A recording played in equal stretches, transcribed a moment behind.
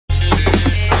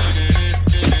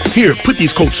Here, put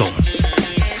these coats on.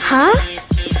 Huh?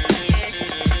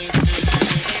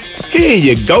 Here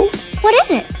you go. What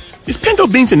is it? It's pinto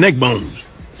beans and neck bones.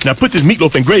 Now put this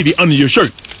meatloaf and gravy under your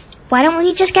shirt. Why don't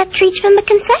we just get treats from the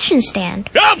concession stand?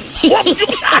 You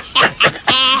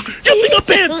think I'm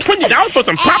paying $20 for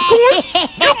some popcorn?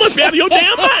 You must be out of your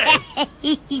damn mind.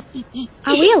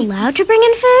 Are we allowed to bring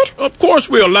in food? Of course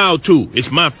we're allowed to.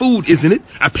 It's my food, isn't it?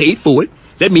 I paid for it.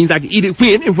 That means I can eat it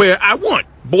when and where I want.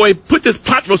 Boy, put this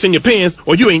pot roast in your pants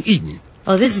or you ain't eating.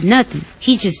 Oh, this is nothing.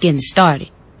 He's just getting started.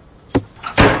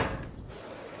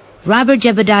 Robert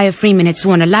Jebediah Freeman had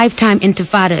sworn a lifetime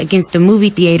intifada against the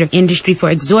movie theater industry for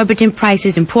exorbitant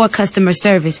prices and poor customer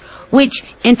service, which,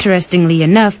 interestingly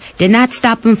enough, did not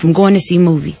stop him from going to see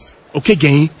movies. Okay,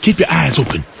 gang, keep your eyes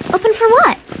open. Open for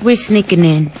what? We're sneaking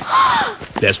in.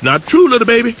 That's not true, little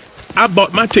baby. I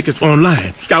bought my tickets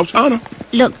online. Scout's honor.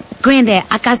 Look, Granddad,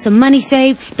 I got some money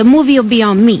saved. The movie will be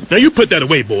on me. Now you put that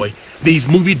away, boy. These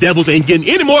movie devils ain't getting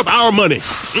any more of our money.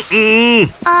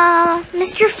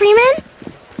 Mr. Freeman?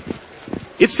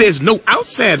 It says no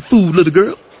outside food, little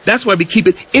girl. That's why we keep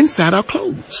it inside our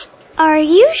clothes. Are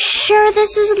you sure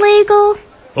this is legal?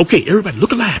 Okay, everybody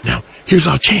look alive now. Here's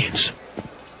our chance.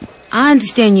 I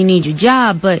understand you need your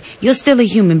job, but you're still a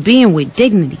human being with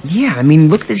dignity. Yeah, I mean,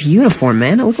 look at this uniform,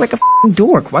 man. I look like a f***ing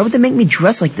dork. Why would they make me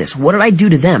dress like this? What did I do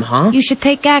to them, huh? You should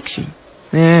take action.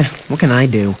 What can I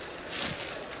do?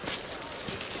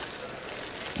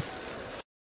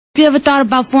 Have you ever thought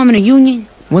about forming a union?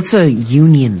 What's a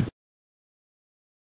union?